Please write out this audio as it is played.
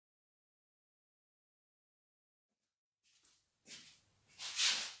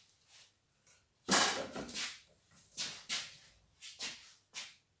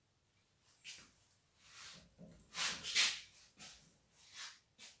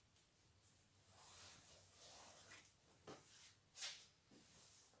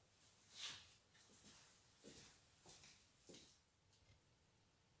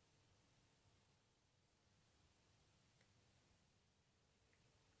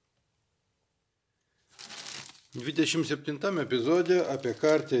27 epizode apie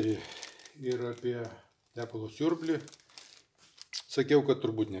karterį ir apie tepalo siurblį sakiau, kad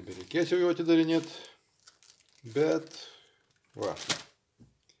turbūt nebereikės jau atidarinėti, bet va.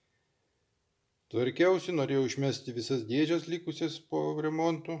 Tvarkiausi, norėjau išmesti visas dėžes likusias po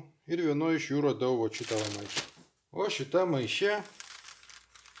remontų ir vienoje iš jų radau šitą maišą. O šita maišė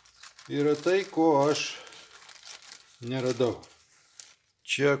yra tai, ko aš neradau.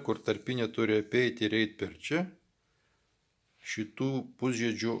 Čia, kur tarpinė turi apeiti ir eiti per čia, šitų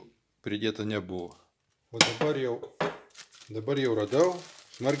pusžiedžių pridėta nebuvo. O dabar jau radau,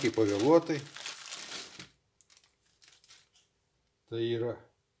 smarkiai pavėluotai. Tai yra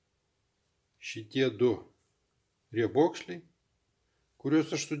šitie du riebokšliai,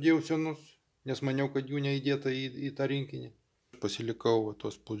 kuriuos aš sudėjau senus, nes maniau, kad jų neįdėta į tą rinkinį. Pasilikau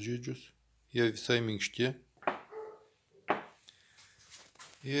tos pusžiedžius, jie visai minkšti.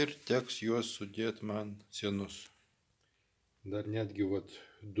 Ir teks juos sudėti man senus. Dar netgi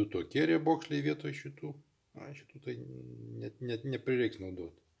du tokie riebokšliai vietoj šitų. Šitų tai net neprireiks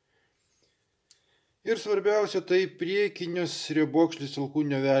naudoti. Ir svarbiausia, tai priekinis riebokšlis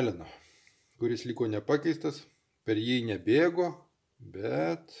alkūnio veleno, kuris liko nepakeistas, per jį nebėgo,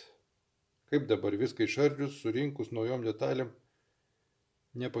 bet kaip dabar viską išardžius, surinkus naujom detalėm,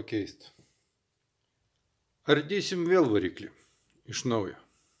 nepakeista. Ardysim vėl variklį iš naujo.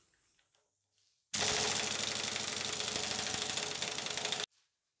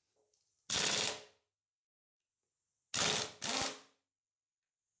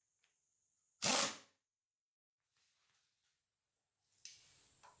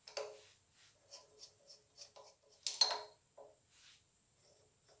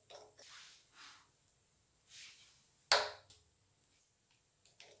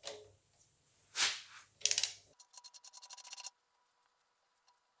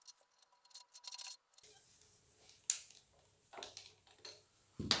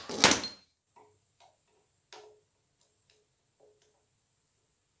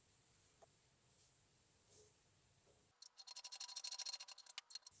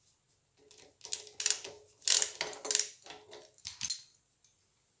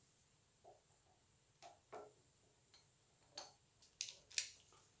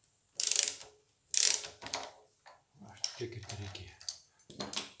 Tiek ir reikėjo.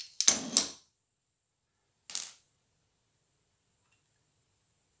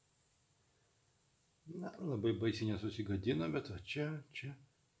 Na, labai baisiai nesusigadino, bet va čia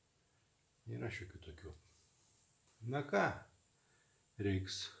yra šiokių tokių. Na ką,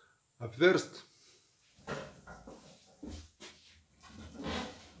 reiks apverst.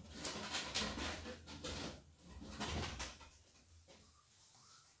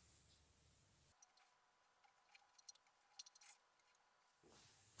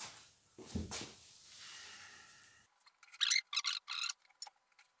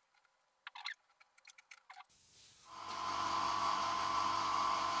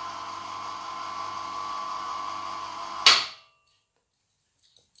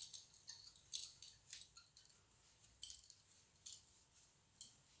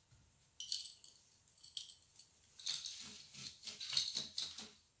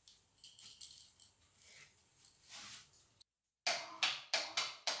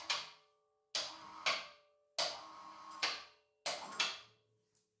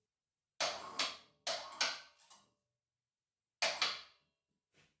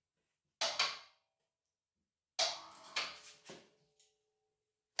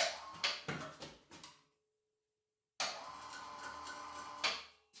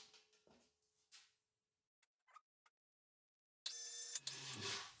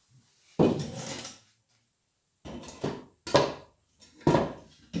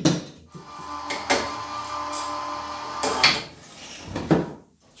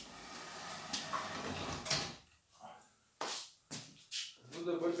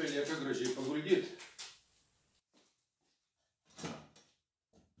 Dabar belieka gražiai paguldyti.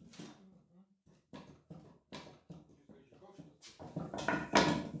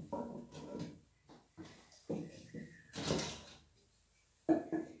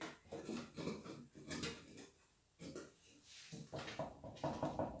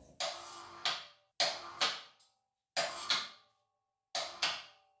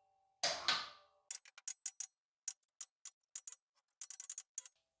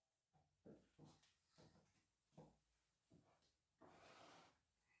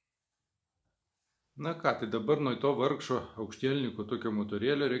 Na ką, tai dabar nuo to vargšo aukštielninko tokio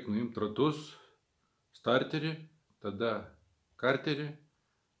motorėlio reikia nuimti ratus, starterį, tada karterį,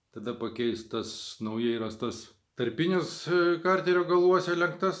 tada pakeist tas naujai rastas tarpinis karterio galuose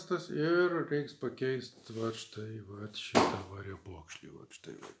lenktas tas ir reiks pakeisti va štai va šitą variabokšlį, va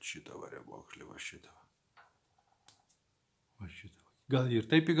štai va šitą variabokšlį, va šitą. Va šitą. Gal ir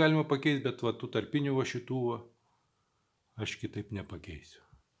taip jį galima pakeisti, bet va tų tarpinių va šitų va aš kitaip nepakeisiu.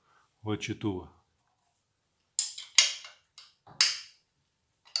 Va šitų va.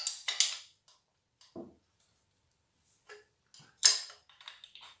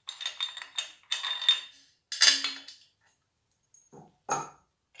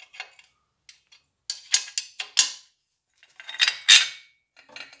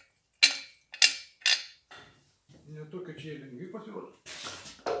 Ne tokia čia lengvi pasirodo.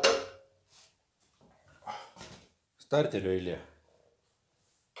 Starterio eilė.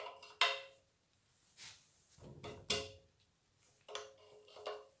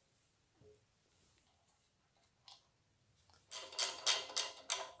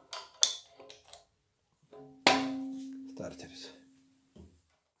 Starteris.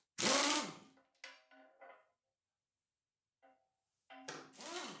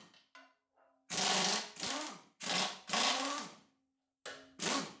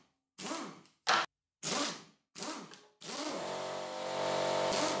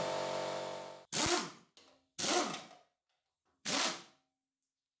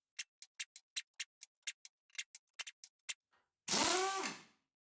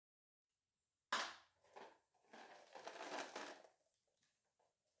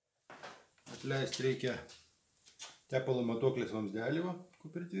 Atleisti reikia tepalo matuoklės vamzdelį, kur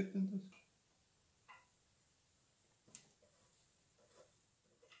pritvirtintas.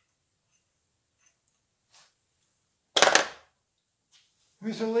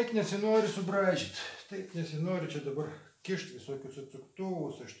 Visą laiką nesinori subraižyti. Taip nesinori čia dabar kišti visokius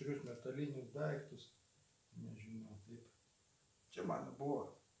atsuktuvus, aštrius metalinius daiktus. Nežinau, taip. Čia mano buvo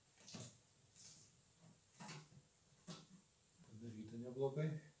padaryta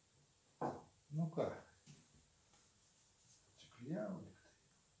neblogai. Nu ką, atsiklijau liktai.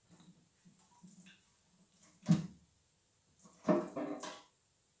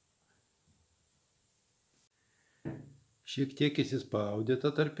 Šiek tiek įsispaudė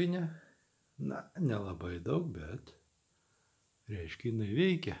tą tarpinę. Na, nelabai daug, bet reiškia jinai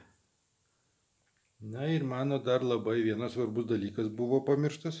veikia. Na ir mano dar labai vienas svarbus dalykas buvo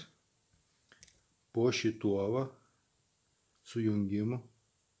pamirštas. Po šituo va sujungimu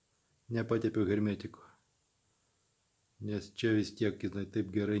nepatepiau hermetiko, nes čia vis tiek jinai taip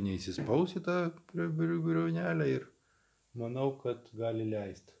gerai neįsispaus į tą briaunelę ir manau, kad gali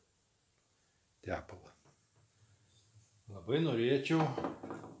leisti tepalą. Labai norėčiau,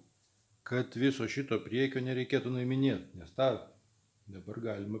 kad viso šito priekio nereikėtų nuiminėti, nes tą dabar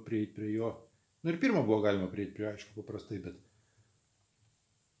galima prieiti prie jo. Nu ir pirmą buvo galima prieiti prie, aišku, paprastai, bet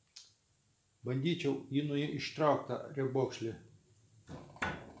bandyčiau jį ištraukti tą riebokšlį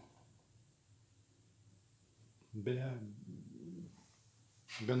be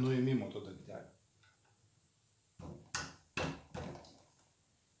nuėmimo to dangtelio.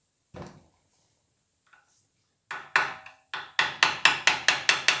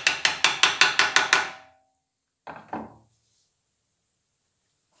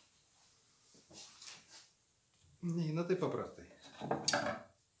 Neina taip paprastai.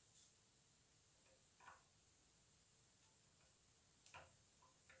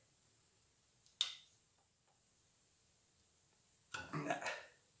 Ne.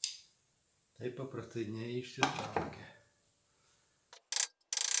 Taip paprastai neišsitraukia.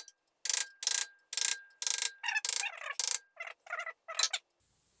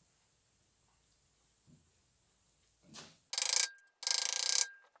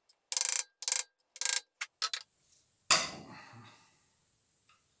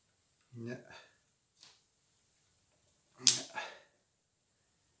 Ne. Ne.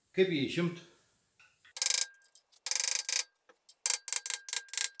 Kaip jį išimt?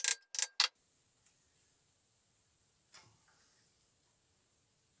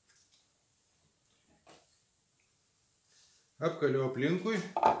 Apkaliau aplinkui,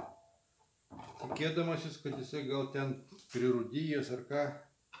 tikėdamasis, kad jisai gal ten prirūdyjęs ar ką,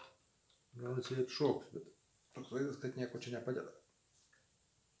 gal jisai atšoks, bet toks vaizdas, kad nieko čia nepadeda.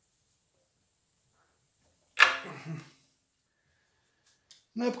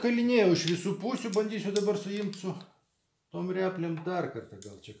 Na, apkalinėjau iš visų pusių, bandysiu dabar suimti su tom replėm dar kartą,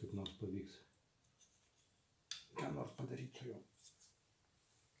 gal čia kaip nors pavyks. Ką nors padaryti su juo.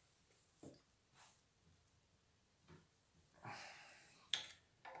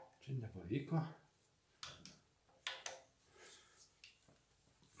 Čia nepavyko.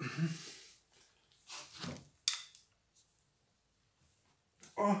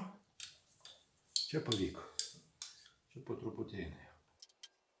 O, čia pavyko. po truputį eina.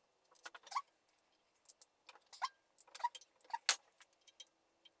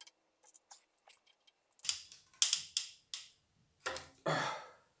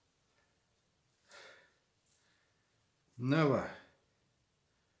 Na va.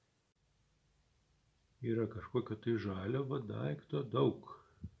 Yra kažkokio tai žalio daikto daug.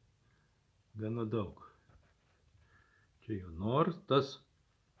 Gana daug. Čia jo nors tas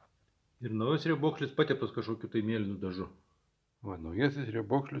ir naujas riebokšlis pateptas kažkokiu tai mėlynu dažu. Va, naujasis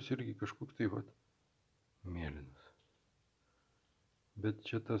riebokšlis irgi kažkoks tai va mėlynas. Bet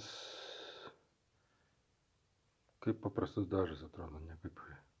čia tas kaip paprastas dažas atrodo, ne kaip.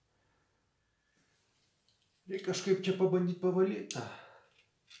 Reikia kažkaip čia pabandyti pavalyti.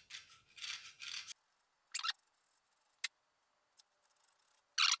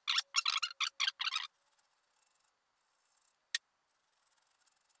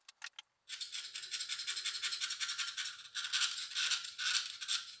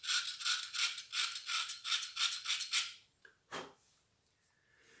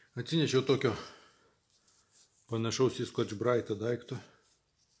 Atsinešiau tokio panašaus į Scotch Brite daikto.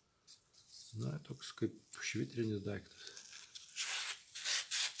 Na, toks kaip švitrinis daiktas.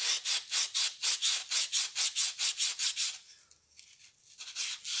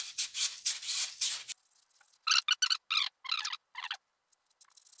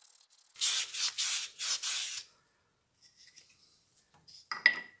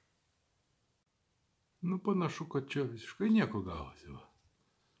 Nu, panašu, kad čia visiškai nieko gavosi. Va.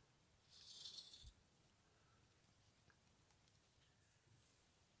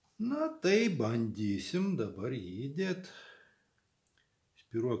 Na, tai bandysim dabar jį įdėti.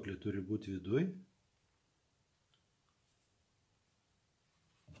 Spiruoklė turi būti viduj.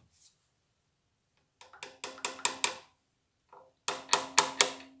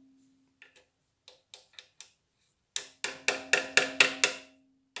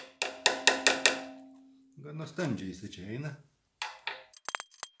 Gana standžiai jis čia eina.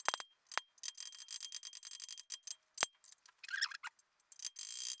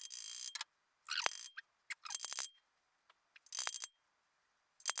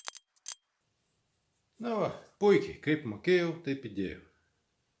 Na va, puikiai, kaip mokėjau, taip įdėjau.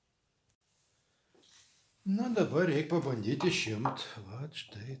 Na dabar reikia pabandyti išimt. Va,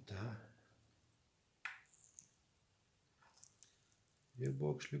 štai tą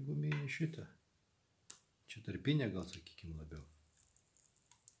riebokšlį guminį šitą. Čia tarpinė gal, sakykim, labiau.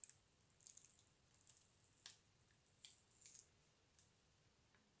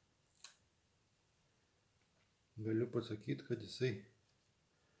 Galiu pasakyti, kad jisai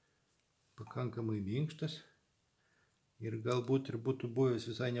pakankamai minkštas ir galbūt ir būtų buvęs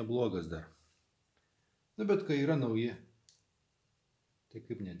visai neblogas dar. Na, bet kai yra nauji, tai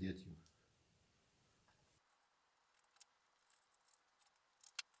kaip nedėti jų.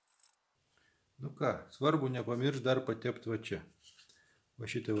 Nu ką, svarbu nepamiršti dar patepti va čia. Va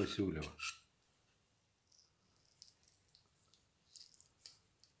šitą va siūliau.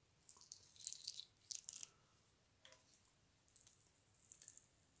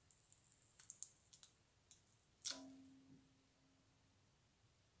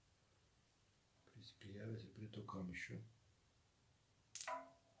 Prisiklijavęs prie to kamščio.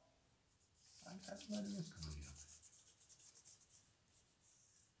 Aš noriu viską nuėjau.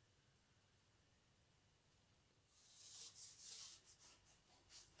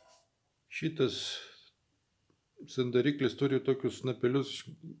 Šitas sandariklis turi tokius snapelius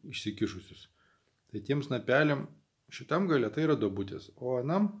išsikišusius. Tai tiem snapeliam šitam gale tai yra duobutės, o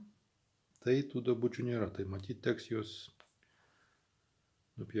anam tai tų duobučių nėra. Tai matyt teks juos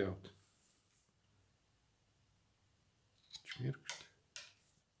nupjauti. Čmirkšt.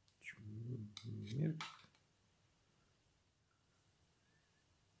 Čmirkšt.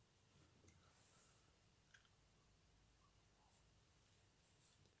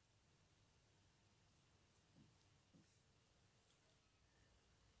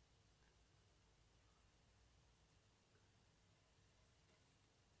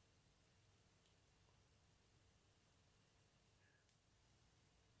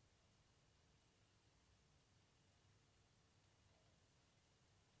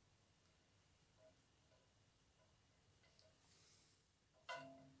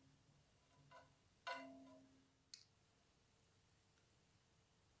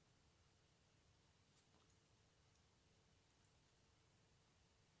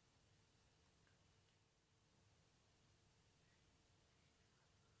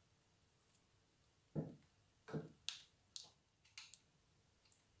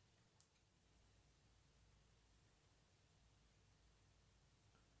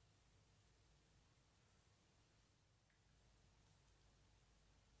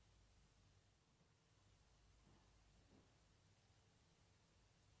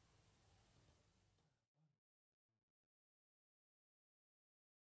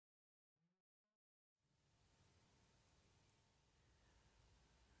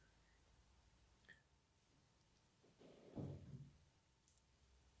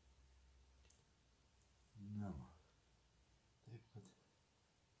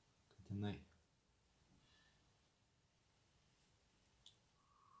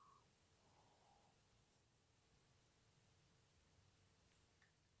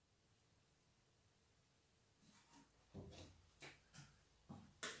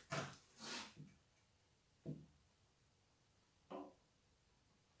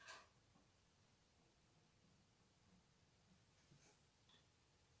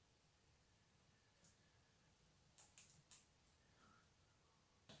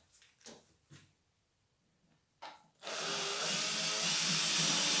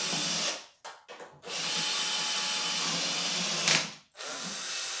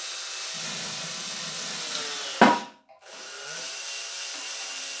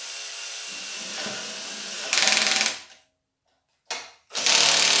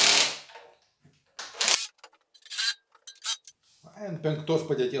 Ant 5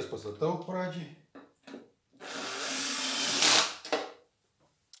 padėties pastatau pradžiai.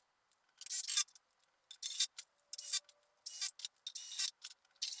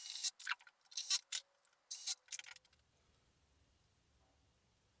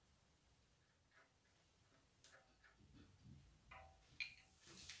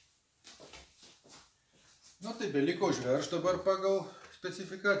 Nu tai beliko užveršti dabar pagal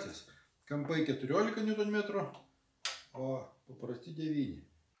specifikacijas. Kampai 14 Nm, o paprasti 9.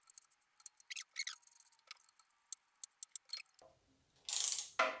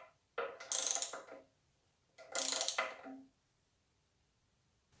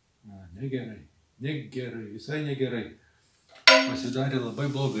 Negerai, negerai, visai negerai. Pasidarė labai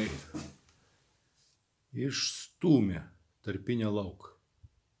blogai. Išstūmė tarpinę lauką.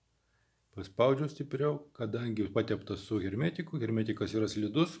 Paspaudžiau stipriau, kadangi pateptas su hermetiku, hermetikas yra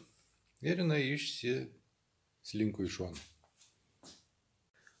slidus ir jinai išsislinko į šoną.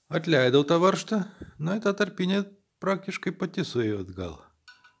 Atleidau tą varžtą, na ir ta tarpinė praktiškai pati suėjo atgal.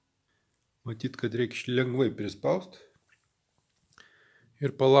 Matyt, kad reikia lengvai prispausti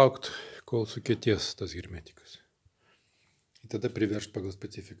ir palaukti, kol sukietės tas hermetikas. Ir tada priveržti pagal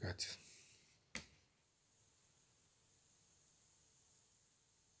specifikacijas.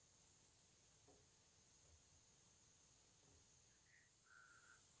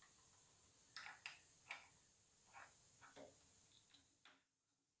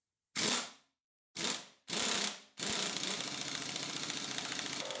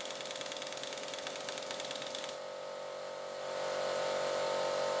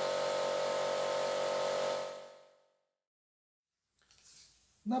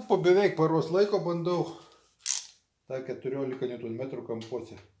 Na, po beveik paros laiko bandau tą 14 Nm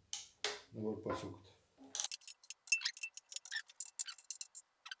kampuose dabar pasukti.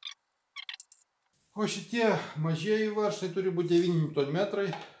 O šitie mažieji varžtai turi būti 9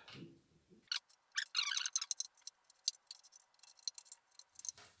 Nm.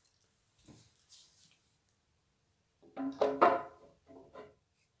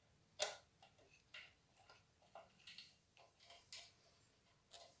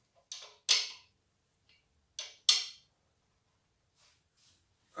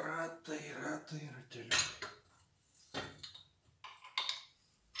 Ratai, rateliukai.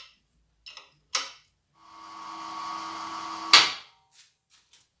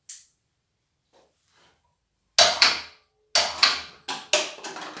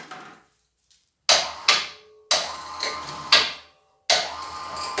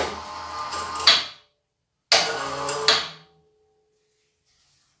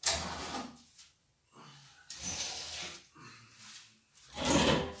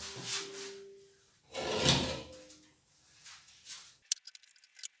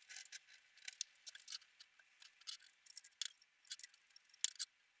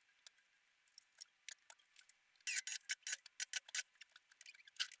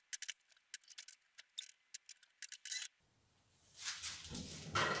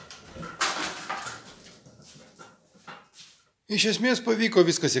 Iš esmės pavyko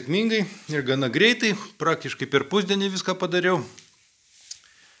viskas sėkmingai ir gana greitai, praktiškai per pusdienį viską padariau.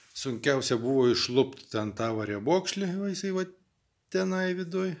 Sunkiausia buvo išlupti ten tą variabokšlį, jisai va tenai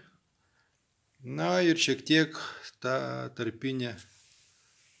viduj. Na ir šiek tiek tą tarpinę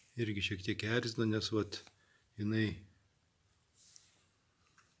irgi šiek tiek erzina, nes vat jinai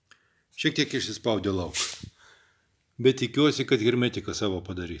šiek tiek išsispaudė lauką. Bet tikiuosi, kad hermetikas savo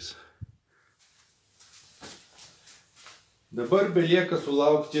padarys. Dabar belieka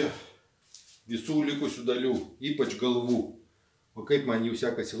sulaukti visų likusių dalių, ypač galvų. O kaip man jų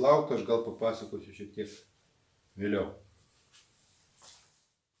sekasi laukti, aš gal papasakosiu šiek tiek vėliau.